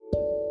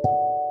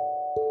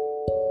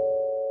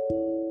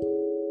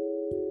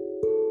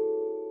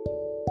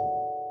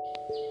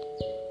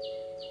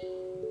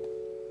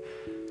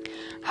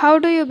How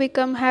do you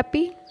become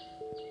happy?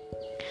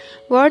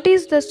 What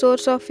is the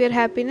source of your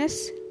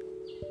happiness?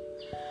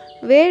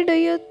 Where do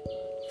you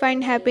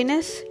find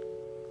happiness?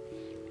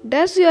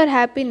 Does your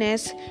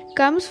happiness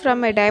comes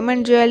from a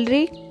diamond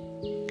jewelry?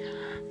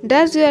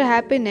 Does your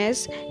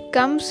happiness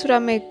comes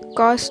from a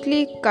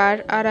costly car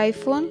or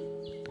iPhone?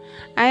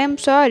 I am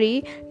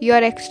sorry, you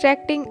are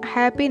extracting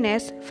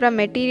happiness from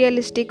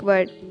materialistic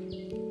world.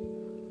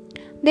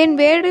 Then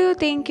where do you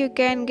think you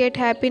can get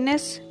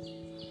happiness?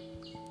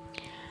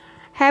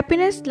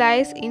 Happiness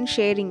lies in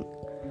sharing.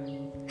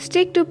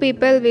 Stick to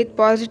people with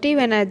positive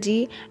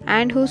energy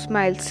and who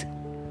smiles.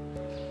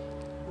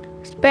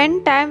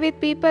 Spend time with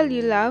people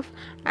you love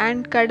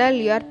and cuddle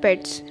your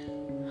pets.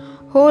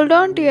 Hold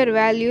on to your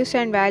values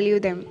and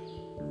value them.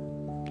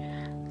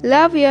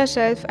 Love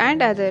yourself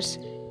and others.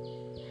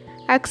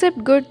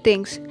 Accept good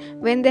things.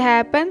 When they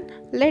happen,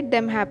 let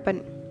them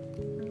happen.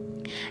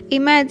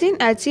 Imagine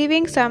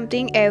achieving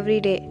something every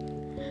day.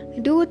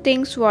 Do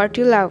things what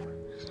you love.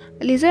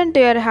 Listen to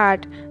your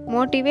heart.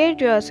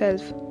 Motivate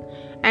yourself.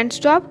 And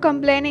stop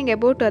complaining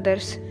about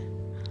others.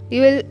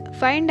 You will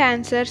find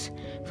answers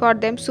for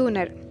them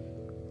sooner.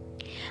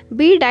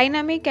 Be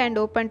dynamic and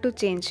open to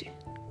change.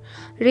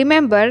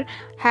 Remember,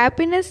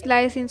 happiness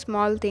lies in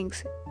small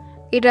things.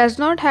 It does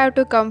not have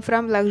to come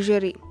from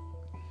luxury.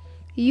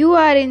 You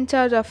are in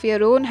charge of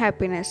your own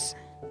happiness.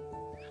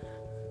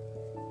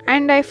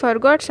 And I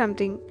forgot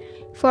something.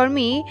 For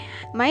me,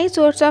 my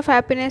source of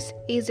happiness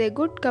is a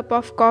good cup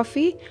of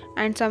coffee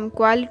and some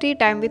quality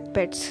time with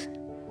pets.